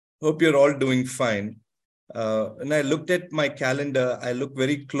Hope you're all doing fine. When I looked at my calendar, I looked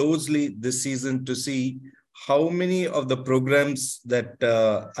very closely this season to see how many of the programs that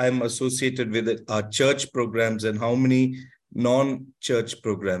I'm associated with are church programs and how many non-church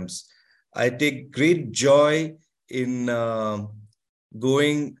programs. I take great joy in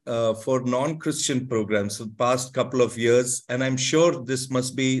going for non-Christian programs for the past couple of years, and I'm sure this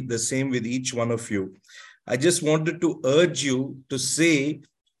must be the same with each one of you. I just wanted to urge you to say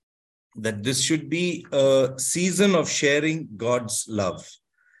that this should be a season of sharing God's love.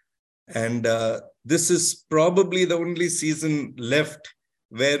 And this is probably the only season left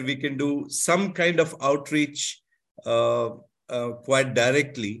where we can do some kind of outreach quite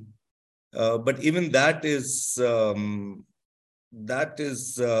directly. But even that is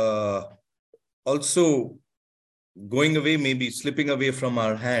also going away, maybe slipping away from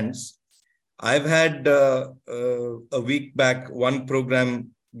our hands. I've had a week back one program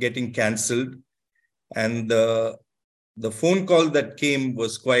getting cancelled, and the phone call that came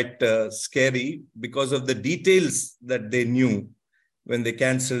was quite scary because of the details that they knew when they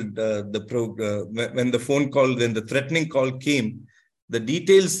cancelled the program. When the phone call, when the threatening call came, the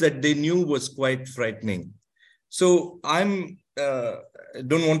details that they knew was quite frightening. So I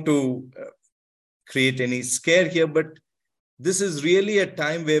don't want to create any scare here, but this is really a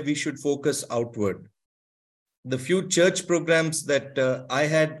time where we should focus outward. The few church programs that I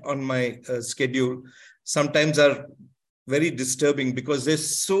had on my schedule sometimes are very disturbing because they're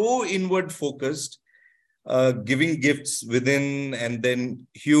so inward focused, giving gifts within and then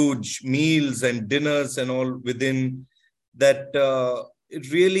huge meals and dinners and all within, that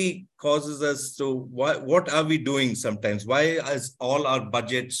it really causes us to, what are we doing sometimes? Why is all our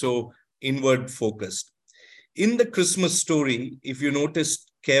budget so inward focused? In the Christmas story, if you notice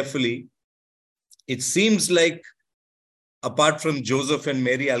carefully, it seems like, apart from Joseph and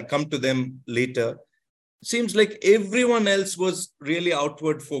Mary, I'll come to them later, it seems like everyone else was really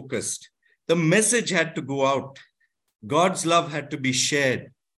outward focused. The message had to go out. God's love had to be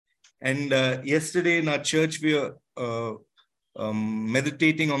shared. And yesterday in our church, we were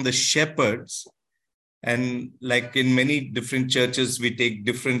meditating on the shepherds. And like in many different churches, we take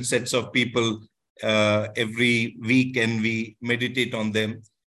different sets of people every week and we meditate on them.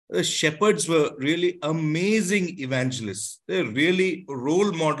 The shepherds were really amazing evangelists. They're really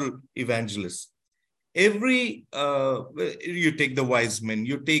role model evangelists. You take the wise men,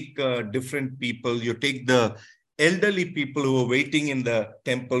 you take different people, you take the elderly people who were waiting in the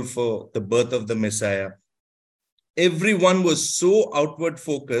temple for the birth of the Messiah. Everyone was so outward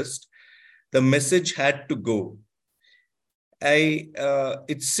focused, the message had to go.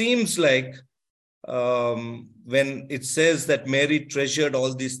 It seems like when it says that Mary treasured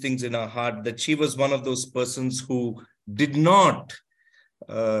all these things in her heart, that she was one of those persons who did not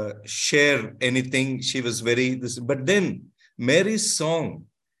share anything. She was but then Mary's song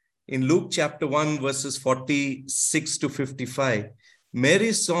in Luke chapter 1, verses 46 to 55,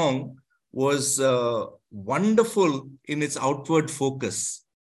 Mary's song was wonderful in its outward focus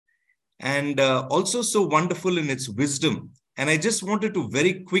and also so wonderful in its wisdom. And I just wanted to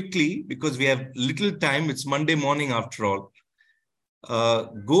very quickly, because we have little time, it's Monday morning after all,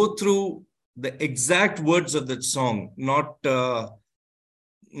 go through the exact words of that song, not go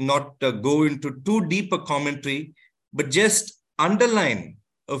into too deep a commentary, but just underline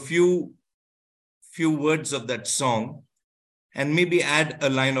a few words of that song and maybe add a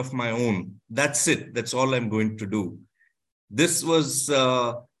line of my own. That's it. That's all I'm going to do. This was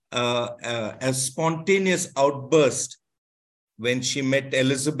a spontaneous outburst when she met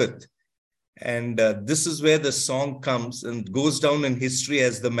Elizabeth. And this is where the song comes and goes down in history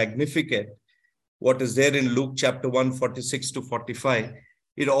as the Magnificat, what is there in Luke chapter 1, 46 to 45.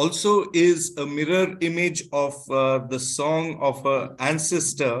 It also is a mirror image of the song of her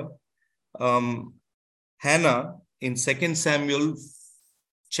ancestor, Hannah, in 2 Samuel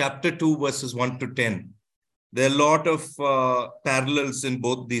chapter 2, verses 1 to 10. There are a lot of parallels in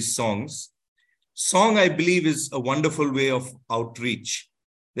both these songs. Song, I believe, is a wonderful way of outreach.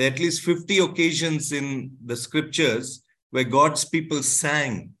 There are at least 50 occasions in the scriptures where God's people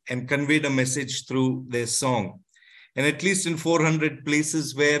sang and conveyed a message through their song. And at least in 400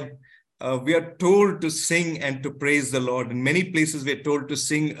 places where we are told to sing and to praise the Lord. In many places, we're told to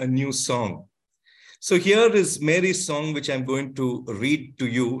sing a new song. So here is Mary's song, which I'm going to read to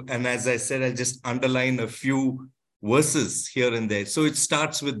you. And as I said, I'll just underline a few verses here and there. So it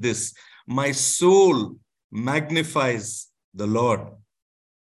starts with this: my soul magnifies the Lord.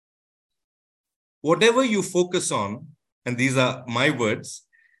 Whatever you focus on, and these are my words,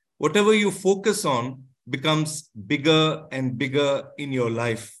 whatever you focus on becomes bigger and bigger in your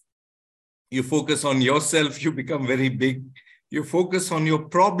life You focus on yourself, you become very big. You focus on your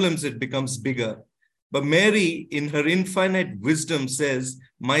problems, it becomes bigger. But Mary, in her infinite wisdom, says,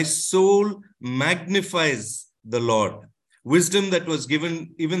 my soul magnifies the Lord. Wisdom that was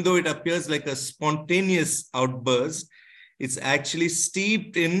given, even though it appears like a spontaneous outburst, it's actually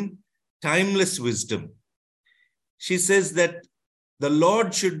steeped in timeless wisdom. She says that the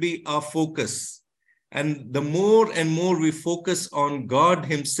Lord should be our focus. And the more and more we focus on God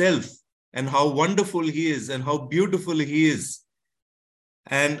himself and how wonderful he is and how beautiful he is,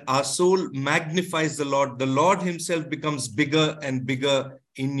 and our soul magnifies the Lord himself becomes bigger and bigger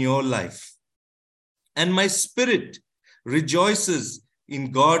in your life. And my spirit rejoices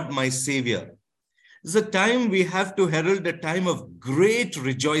in God, my Savior. It's a time we have to herald a time of great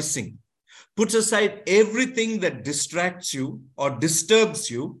rejoicing. Put aside everything that distracts you or disturbs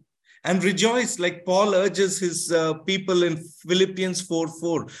you and rejoice, like Paul urges his people in Philippians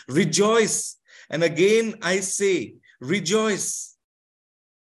 4:4. Rejoice. And again, I say, rejoice.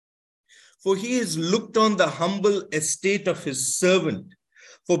 For he has looked on the humble estate of his servant.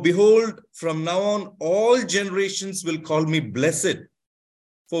 For behold, from now on, all generations will call me blessed.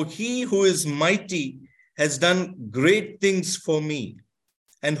 For he who is mighty has done great things for me,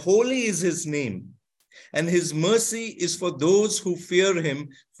 and holy is his name. And his mercy is for those who fear him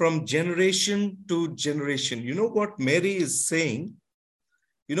from generation to generation. You know what Mary is saying?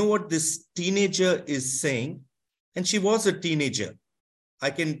 You know what this teenager is saying? And she was a teenager. I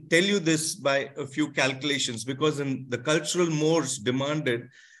can tell you this by a few calculations, because in the cultural mores demanded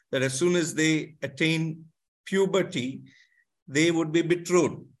that as soon as they attain puberty, they would be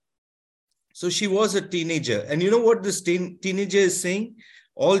betrothed. So she was a teenager. And you know what this teenager is saying?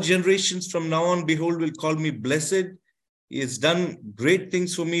 All generations from now on, behold, will call me blessed. He has done great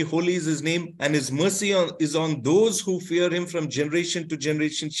things for me. Holy is his name. And his mercy is on those who fear him from generation to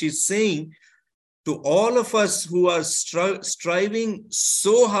generation. She's saying to all of us who are striving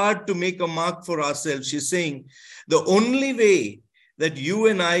so hard to make a mark for ourselves, she's saying, the only way that you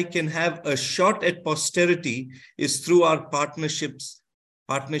and I can have a shot at posterity is through our partnership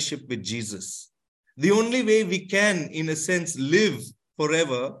with Jesus. The only way we can, in a sense, live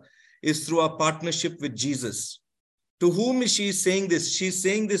forever is through our partnership with Jesus. To whom is she saying this? She's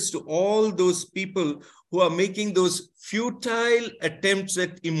saying this to all those people who are making those futile attempts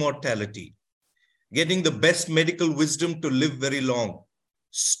at immortality, getting the best medical wisdom to live very long,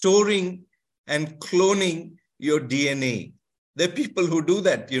 storing and cloning your DNA. There are people who do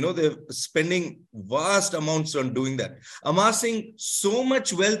that, they're spending vast amounts on doing that, amassing so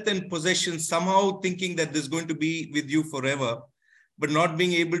much wealth and possessions, somehow thinking that this is going to be with you forever, but not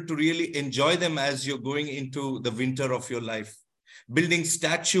being able to really enjoy them as you're going into the winter of your life. Building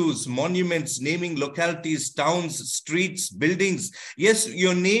statues, monuments, naming localities, towns, streets, buildings. Yes,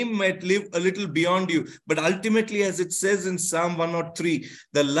 your name might live a little beyond you, but ultimately, as it says in Psalm 103,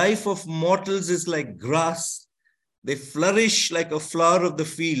 the life of mortals is like grass. They flourish like a flower of the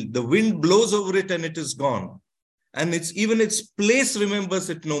field. The wind blows over it and it is gone. And even its place remembers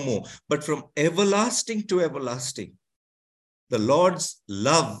it no more. But from everlasting to everlasting, the Lord's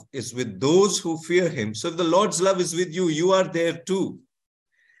love is with those who fear him. So if the Lord's love is with you, you are there too.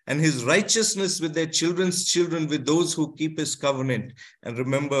 And his righteousness with their children's children, with those who keep his covenant and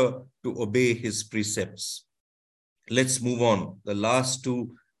remember to obey his precepts. Let's move on. The last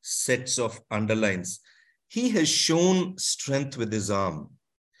two sets of underlines. He has shown strength with his arm.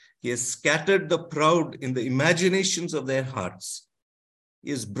 He has scattered the proud in the imaginations of their hearts. He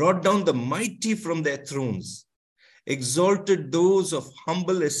has brought down the mighty from their thrones, exalted those of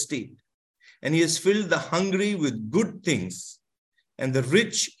humble estate, and he has filled the hungry with good things, and the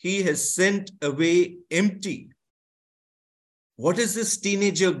rich he has sent away empty. What is this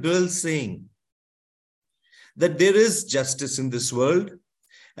teenager girl saying? That there is justice in this world,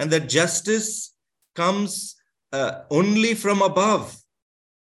 and that justice comes only from above.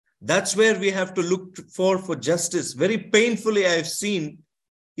 That's where we have to look for justice. Very painfully, I have seen,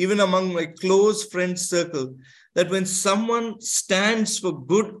 even among my close friend circle, that when someone stands for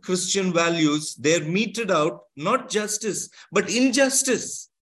good Christian values, they're meted out, not justice, but injustice.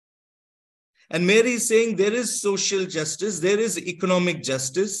 And Mary is saying there is social justice, there is economic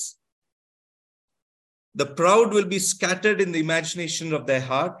justice. The proud will be scattered in the imagination of their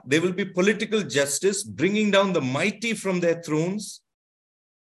heart. There will be political justice, bringing down the mighty from their thrones.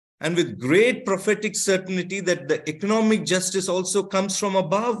 And with great prophetic certainty that the economic justice also comes from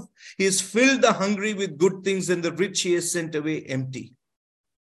above. He has filled the hungry with good things, and the rich he has sent away empty.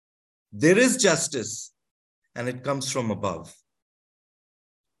 There is justice, and it comes from above.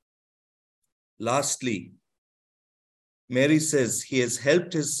 Lastly, Mary says, he has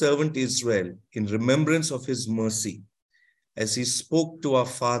helped his servant Israel in remembrance of his mercy, as he spoke to our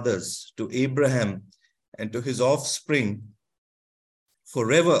fathers, to Abraham, and to his offspring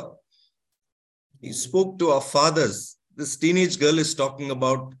forever. He spoke to our fathers. This teenage girl is talking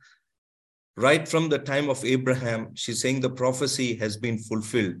about right from the time of Abraham. She's saying the prophecy has been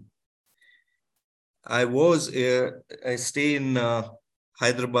fulfilled. I stay in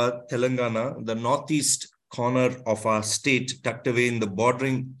Hyderabad, Telangana, the northeast corner of our state, tucked away in the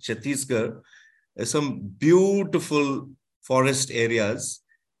bordering Chhattisgarh. There's some beautiful forest areas.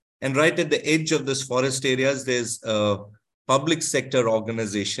 And right at the edge of this forest areas, there's a public sector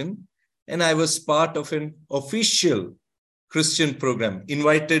organization. And I was part of an official Christian program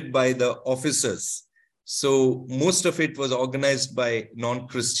invited by the officers. So most of it was organized by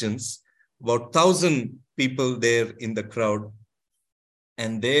non-Christians, about 1,000 people there in the crowd.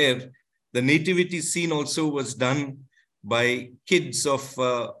 And there, the nativity scene also was done by kids of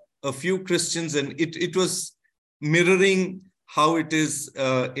a few Christians, and it was mirroring how it is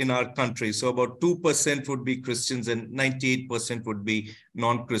in our country. So about 2% would be Christians and 98% would be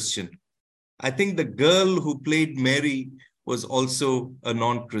non-Christian. I think the girl who played Mary was also a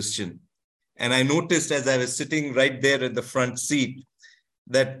non-Christian. And I noticed as I was sitting right there in the front seat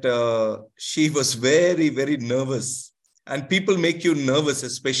that she was very, very nervous. And people make you nervous,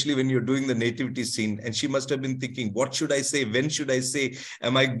 especially when you're doing the nativity scene. And she must have been thinking, what should I say? When should I say?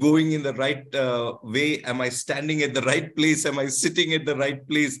 Am I going in the right way? Am I standing at the right place? Am I sitting at the right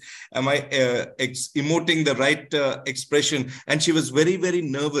place? Am I emoting the right expression? And she was very, very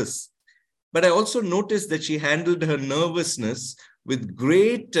nervous. But I also noticed that she handled her nervousness with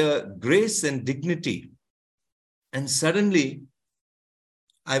great grace and dignity. And suddenly,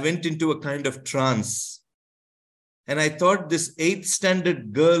 I went into a kind of trance. And I thought this 8th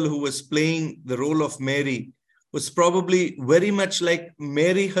standard girl who was playing the role of Mary was probably very much like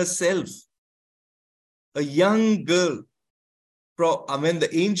Mary herself. A young girl. When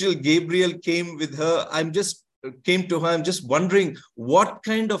the angel Gabriel came to her, I'm just wondering what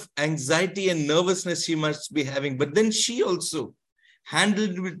kind of anxiety and nervousness she must be having. But then she also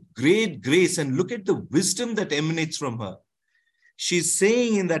handled it with great grace, and look at the wisdom that emanates from her. She's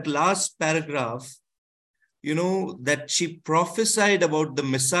saying in that last paragraph, that she prophesied about the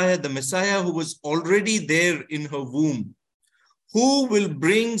Messiah who was already there in her womb, who will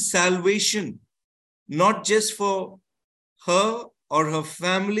bring salvation, not just for her or her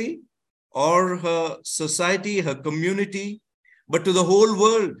family or her society, her community, but to the whole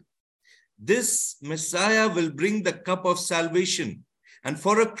world. This Messiah will bring the cup of salvation. And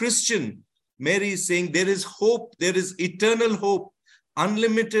for a Christian, Mary is saying there is hope, there is eternal hope,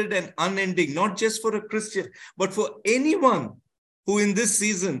 unlimited and unending, not just for a Christian, but for anyone who in this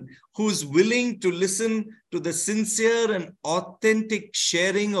season, who's willing to listen to the sincere and authentic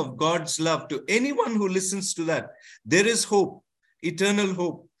sharing of God's love. To anyone who listens to that, there is hope, eternal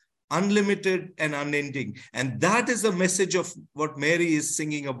hope, unlimited and unending. And that is the message of what Mary is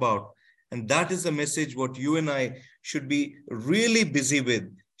singing about. And that is the message what you and I should be really busy with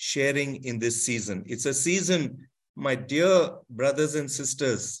sharing in this season. It's a season, my dear brothers and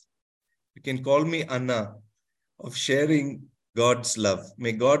sisters, you can call me Anna, of sharing God's love.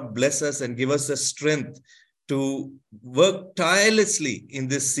 May God bless us and give us the strength to work tirelessly in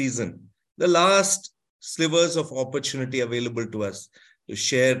this season. The last slivers of opportunity available to us to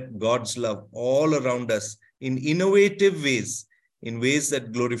share God's love all around us in innovative ways, in ways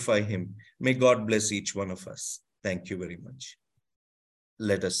that glorify Him. May God bless each one of us. Thank you very much.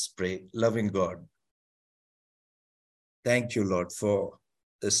 Let us pray. Loving God, thank you, Lord, for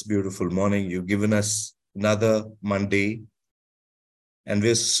this beautiful morning. You've given us another Monday, and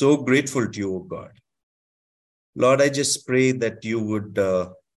we're so grateful to you, O God. Lord, I just pray that you would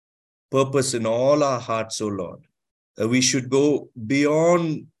purpose in all our hearts, O Lord, that we should go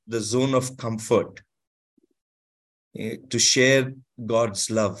beyond the zone of comfort to share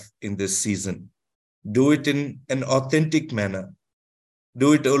God's love in this season. Do it in an authentic manner.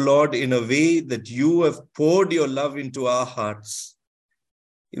 Do it, O Lord, in a way that you have poured your love into our hearts.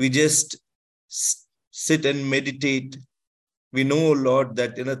 We just sit and meditate. We know, O Lord,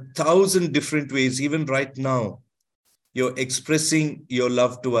 that in 1,000 different ways, even right now, you're expressing your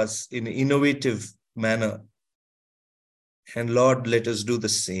love to us in an innovative manner. And Lord, let us do the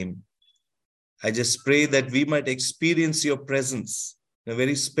same. I just pray that we might experience your presence in a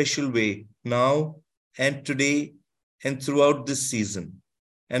very special way now and today and throughout this season,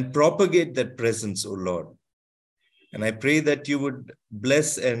 and propagate that presence, O Lord. And I pray that you would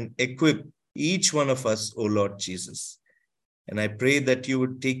bless and equip each one of us, O Lord Jesus. And I pray that you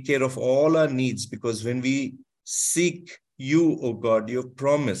would take care of all our needs, because when we seek you, O God. You have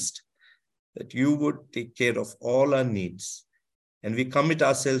promised that you would take care of all our needs. And we commit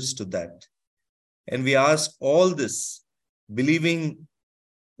ourselves to that. And we ask all this, believing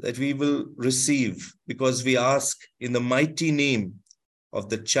that we will receive, because we ask in the mighty name of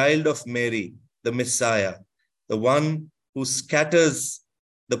the child of Mary, the Messiah, the one who scatters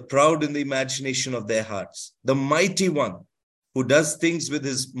the proud in the imagination of their hearts, the mighty one who does things with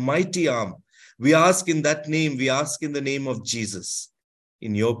his mighty arm. We ask in that name, we ask in the name of Jesus.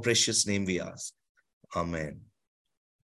 In your precious name we ask. Amen.